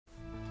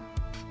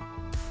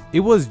It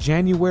was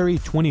January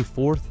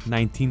 24th,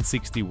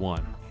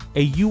 1961.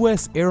 A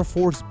US Air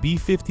Force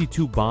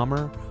B-52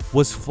 bomber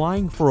was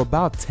flying for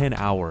about 10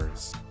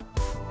 hours.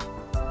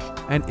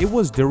 And it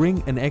was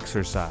during an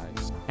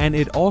exercise. And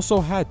it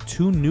also had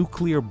 2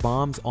 nuclear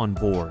bombs on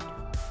board.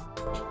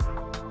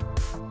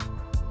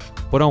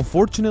 But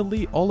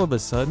unfortunately, all of a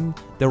sudden,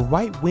 the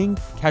right wing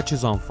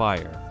catches on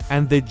fire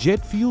and the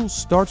jet fuel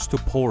starts to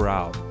pour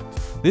out.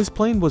 This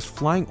plane was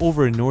flying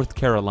over North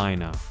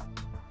Carolina.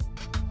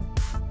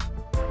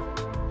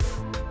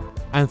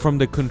 And from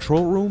the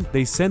control room,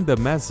 they send a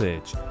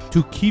message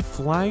to keep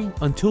flying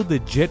until the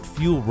jet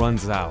fuel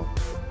runs out.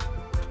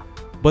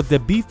 But the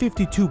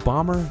B-52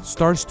 bomber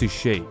starts to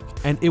shake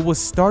and it was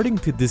starting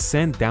to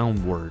descend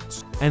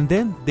downwards. And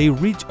then they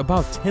reach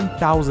about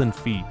 10,000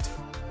 feet.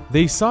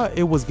 They saw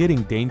it was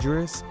getting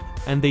dangerous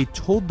and they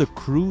told the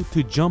crew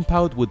to jump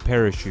out with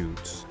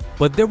parachutes.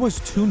 But there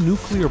was 2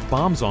 nuclear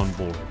bombs on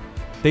board.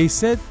 They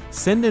said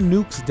send the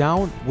nukes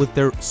down with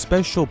their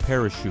special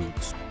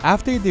parachutes.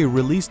 After they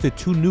released the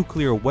 2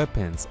 nuclear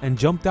weapons and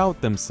jumped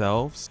out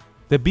themselves,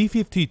 the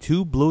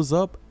B-52 blows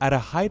up at a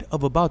height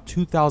of about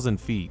 2,000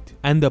 feet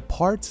and the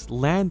parts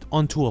land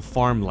onto a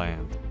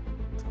farmland.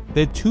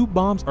 The 2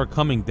 bombs are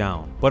coming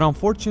down, but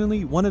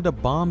unfortunately one of the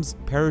bombs'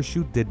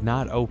 parachute did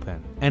not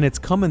open and it's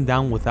coming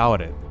down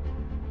without it.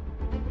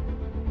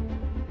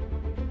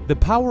 The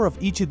power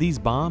of each of these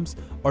bombs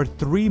are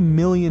 3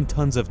 million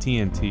tons of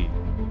TNT.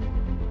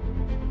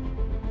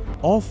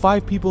 All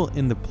 5 people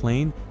in the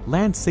plane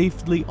land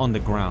safely on the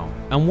ground,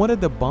 and one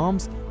of the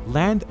bombs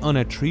land on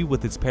a tree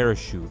with its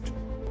parachute.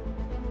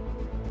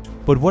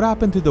 But what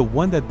happened to the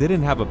one that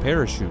didn't have a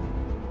parachute?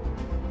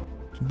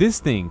 This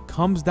thing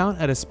comes down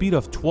at a speed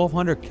of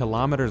 1,200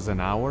 kilometers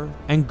an hour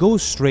and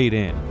goes straight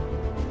in.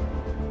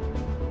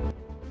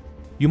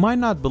 You might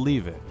not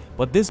believe it,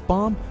 but this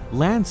bomb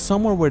lands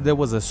somewhere where there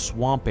was a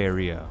swamp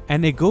area,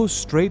 and it goes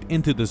straight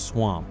into the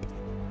swamp.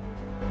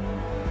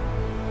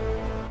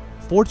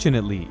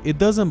 Fortunately, it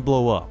doesn't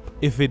blow up.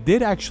 If it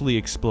did actually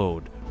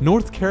explode,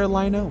 North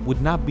Carolina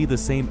would not be the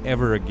same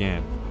ever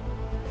again.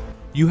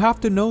 You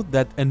have to know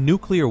that a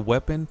nuclear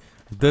weapon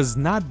does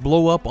not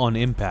blow up on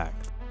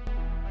impact,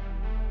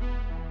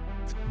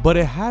 but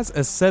it has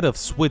a set of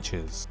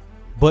switches.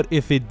 But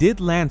if it did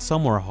land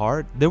somewhere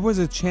hard, there was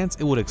a chance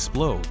it would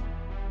explode.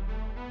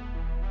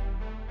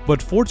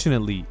 But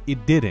fortunately,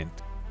 it didn't.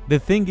 The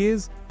thing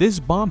is, this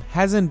bomb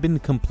hasn't been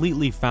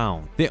completely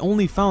found. They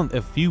only found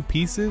a few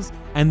pieces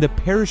and the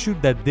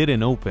parachute that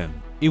didn't open.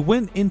 It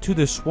went into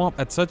the swamp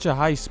at such a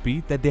high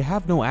speed that they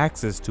have no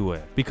access to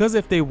it. Because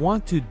if they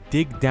want to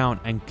dig down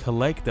and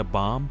collect the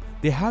bomb,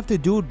 they have to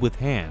do it with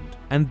hand.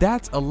 And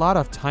that's a lot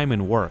of time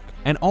and work.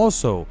 And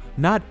also,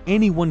 not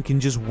anyone can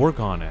just work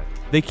on it.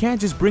 They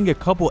can't just bring a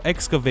couple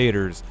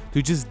excavators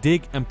to just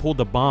dig and pull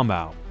the bomb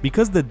out,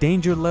 because the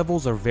danger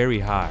levels are very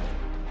high.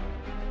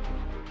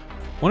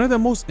 One of the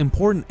most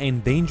important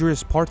and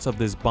dangerous parts of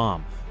this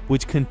bomb,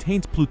 which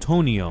contains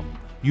plutonium,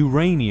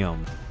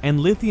 uranium,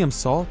 and lithium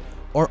salt,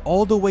 are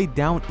all the way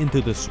down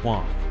into the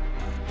swamp.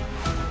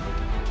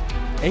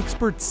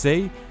 Experts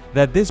say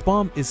that this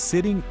bomb is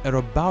sitting at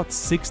about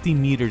 60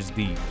 meters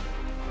deep.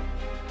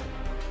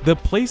 The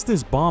place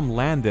this bomb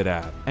landed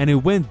at, and it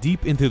went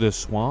deep into the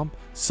swamp,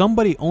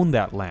 somebody owned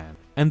that land,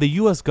 and the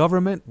US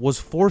government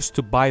was forced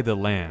to buy the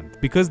land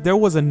because there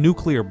was a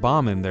nuclear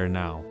bomb in there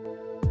now.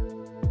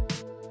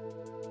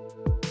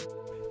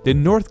 The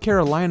North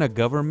Carolina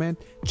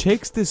government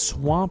checks this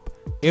swamp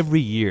every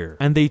year,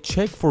 and they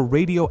check for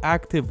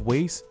radioactive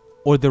waste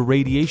or the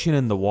radiation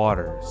in the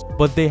waters,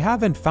 but they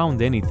haven't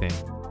found anything.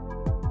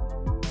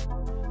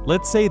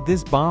 Let's say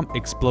this bomb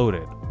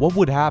exploded. What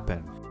would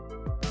happen?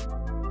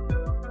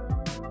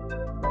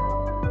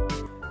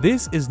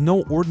 This is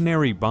no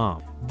ordinary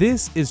bomb.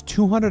 This is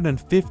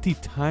 250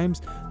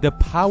 times the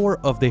power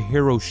of the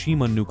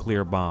Hiroshima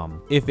nuclear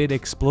bomb. If it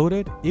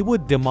exploded, it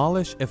would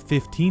demolish a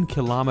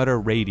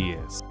 15-kilometer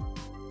radius.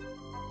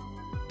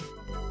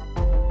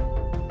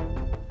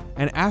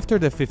 And after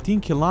the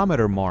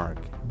 15-kilometer mark,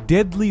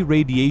 deadly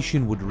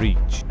radiation would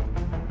reach.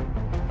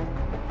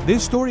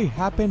 This story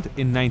happened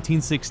in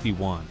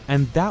 1961,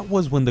 and that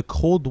was when the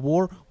Cold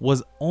War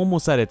was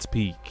almost at its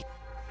peak.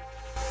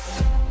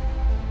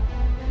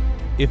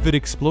 If it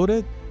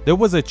exploded, there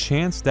was a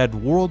chance that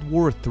World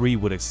War III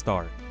would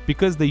start,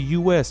 because the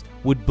US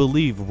would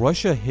believe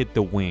Russia hit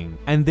the wing,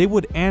 and they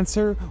would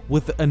answer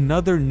with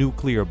another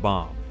nuclear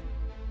bomb.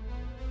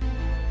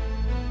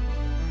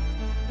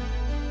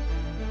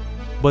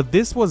 But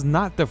this was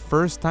not the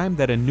first time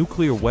that a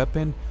nuclear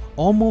weapon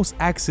almost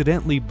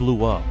accidentally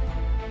blew up.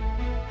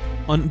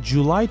 On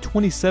July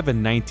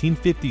 27,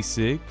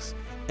 1956,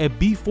 a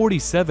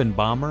B-47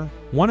 bomber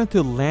wanted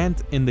to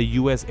land in the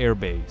US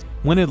airbase.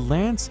 When it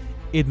lands,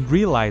 it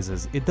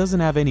realizes it doesn't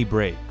have any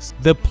brakes.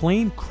 The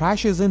plane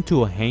crashes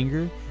into a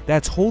hangar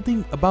that's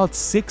holding about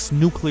 6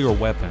 nuclear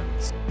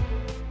weapons.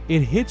 It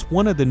hits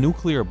one of the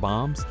nuclear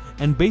bombs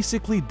and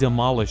basically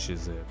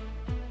demolishes it.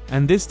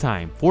 And this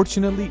time,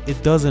 fortunately,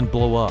 it doesn't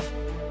blow up.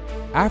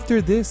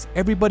 After this,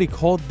 everybody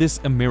called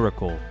this a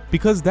miracle,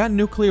 because that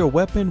nuclear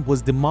weapon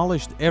was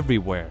demolished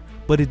everywhere,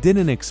 but it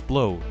didn't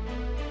explode.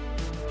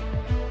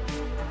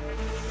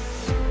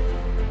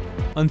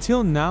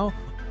 Until now,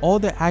 all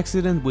the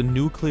accidents with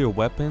nuclear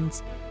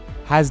weapons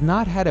has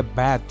not had a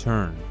bad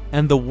turn,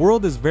 and the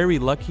world is very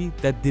lucky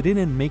that they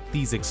didn't make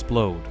these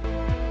explode.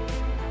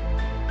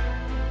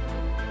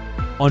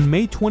 On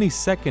May 22,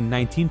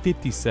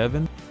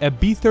 1957, a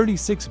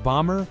B-36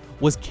 bomber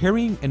was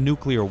carrying a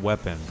nuclear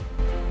weapon.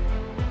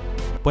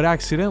 But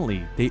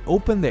accidentally, they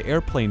opened the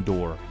airplane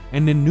door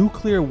and the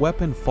nuclear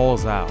weapon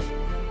falls out.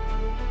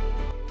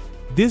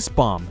 This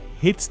bomb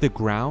hits the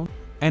ground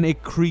and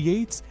it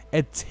creates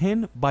a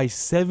 10 by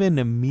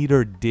 7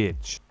 meter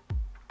ditch.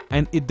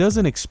 And it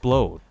doesn't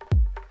explode.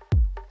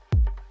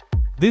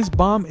 This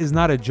bomb is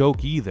not a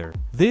joke either.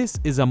 This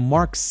is a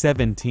Mark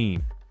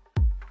 17.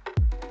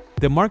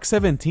 The Mark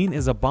 17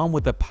 is a bomb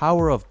with a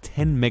power of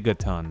 10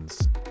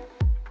 megatons.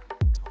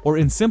 Or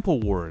in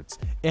simple words,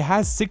 it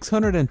has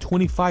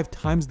 625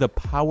 times the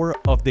power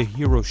of the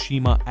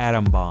Hiroshima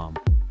atom bomb.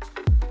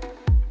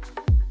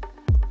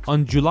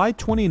 On July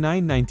 29,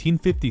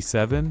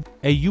 1957,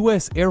 a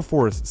US Air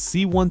Force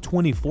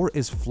C-124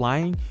 is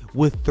flying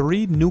with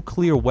 3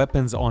 nuclear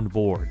weapons on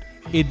board.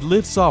 It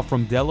lifts off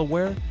from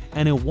Delaware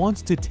and it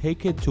wants to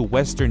take it to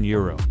Western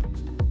Europe.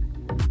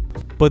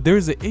 But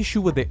there's an issue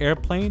with the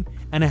airplane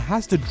and it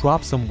has to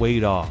drop some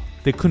weight off.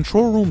 The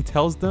control room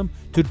tells them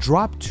to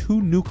drop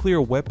 2 nuclear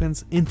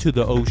weapons into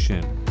the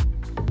ocean.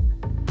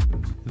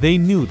 They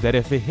knew that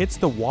if it hits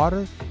the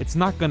water, it's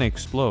not gonna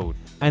explode,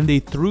 and they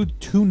threw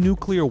 2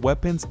 nuclear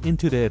weapons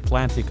into the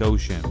Atlantic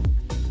Ocean.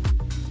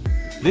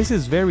 This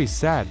is very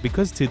sad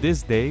because to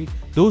this day,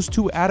 those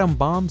 2 atom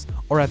bombs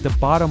are at the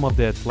bottom of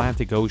the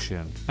Atlantic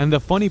Ocean. And the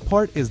funny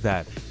part is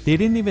that they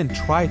didn't even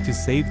try to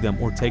save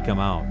them or take them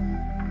out.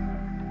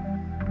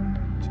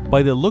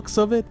 By the looks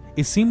of it,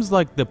 it seems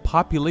like the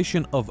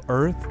population of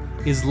Earth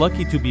is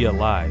lucky to be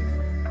alive.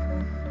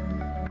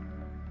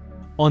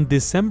 On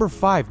December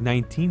 5,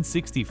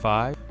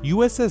 1965,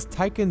 USS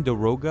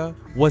Ticonderoga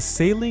was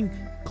sailing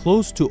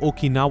close to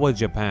Okinawa,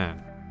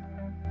 Japan.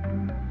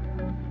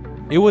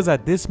 It was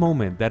at this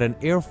moment that an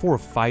Air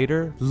Force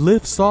fighter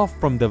lifts off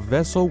from the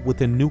vessel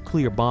with a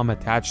nuclear bomb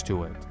attached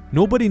to it.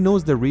 Nobody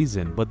knows the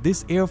reason, but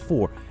this Air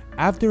Force,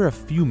 after a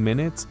few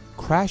minutes,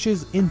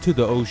 crashes into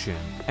the ocean,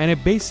 and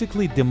it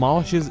basically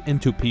demolishes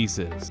into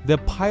pieces. The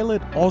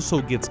pilot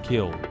also gets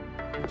killed.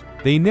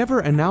 They never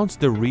announced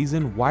the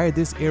reason why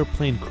this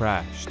airplane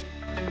crashed.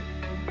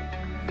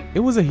 It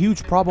was a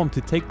huge problem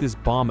to take this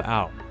bomb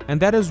out, and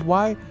that is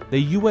why the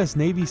US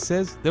Navy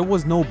says there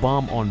was no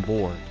bomb on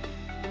board.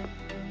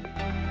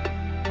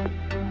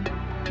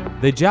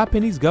 The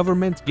Japanese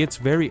government gets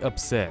very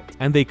upset,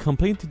 and they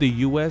complain to the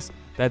US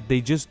that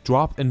they just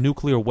dropped a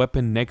nuclear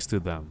weapon next to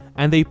them,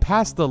 and they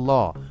passed the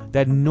law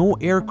that no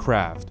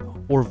aircraft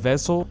or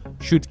vessel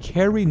should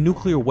carry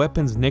nuclear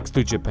weapons next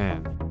to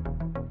Japan.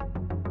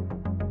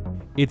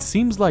 It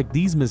seems like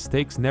these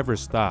mistakes never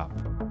stop.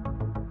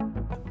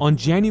 On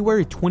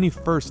January 21,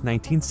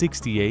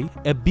 1968,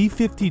 a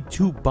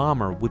B-52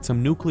 bomber with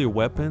some nuclear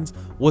weapons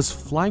was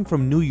flying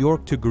from New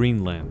York to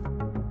Greenland.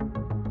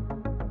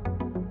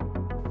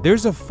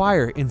 There's a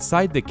fire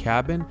inside the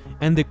cabin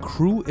and the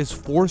crew is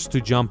forced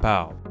to jump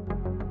out.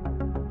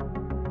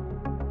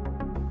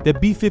 The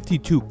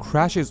B-52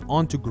 crashes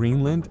onto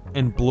Greenland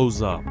and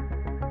blows up.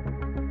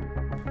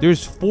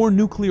 There's 4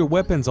 nuclear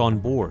weapons on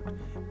board,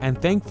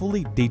 and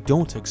thankfully they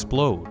don't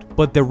explode,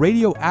 but the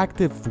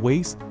radioactive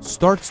waste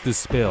starts to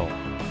spill.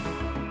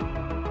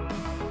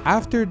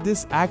 After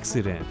this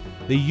accident,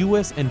 the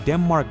US and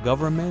Denmark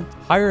government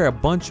hire a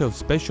bunch of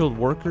special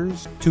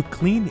workers to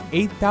clean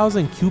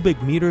 8,000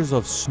 cubic meters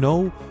of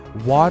snow,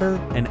 water,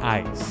 and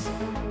ice.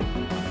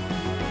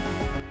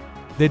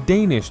 The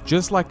Danish,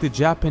 just like the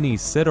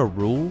Japanese, set a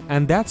rule,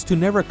 and that's to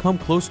never come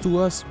close to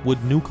us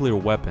with nuclear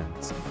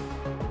weapons.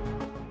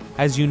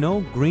 As you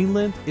know,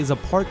 Greenland is a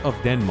part of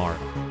Denmark.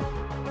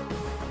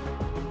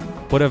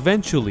 But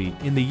eventually,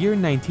 in the year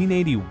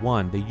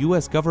 1981, the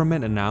US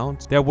government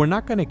announced that we're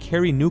not going to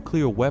carry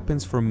nuclear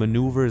weapons for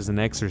maneuvers and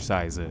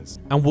exercises,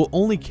 and we'll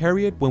only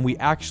carry it when we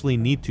actually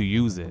need to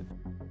use it.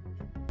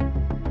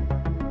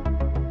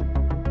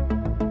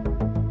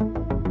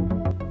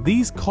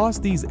 These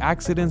caused these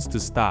accidents to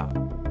stop.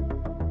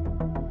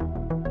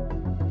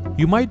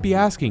 You might be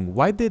asking,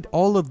 why did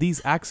all of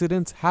these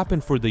accidents happen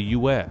for the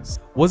US?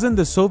 Wasn't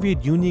the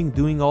Soviet Union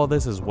doing all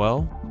this as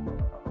well?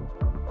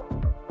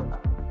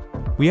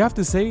 We have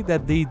to say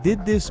that they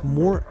did this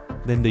more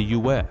than the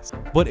US,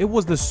 but it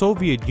was the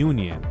Soviet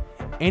Union.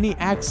 Any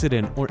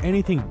accident or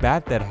anything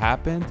bad that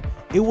happened,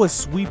 it was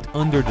swept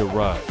under the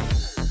rug.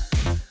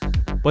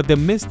 But the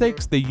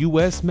mistakes the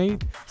US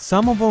made,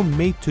 some of them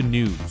made to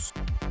news.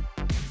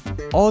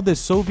 All the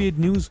Soviet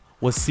news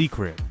was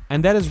secret,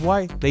 and that is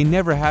why they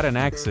never had an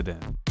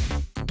accident.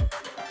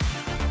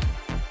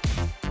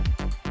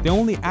 The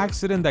only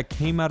accident that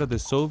came out of the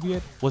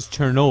Soviet was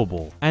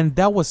Chernobyl, and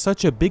that was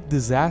such a big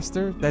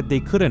disaster that they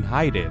couldn't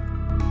hide it.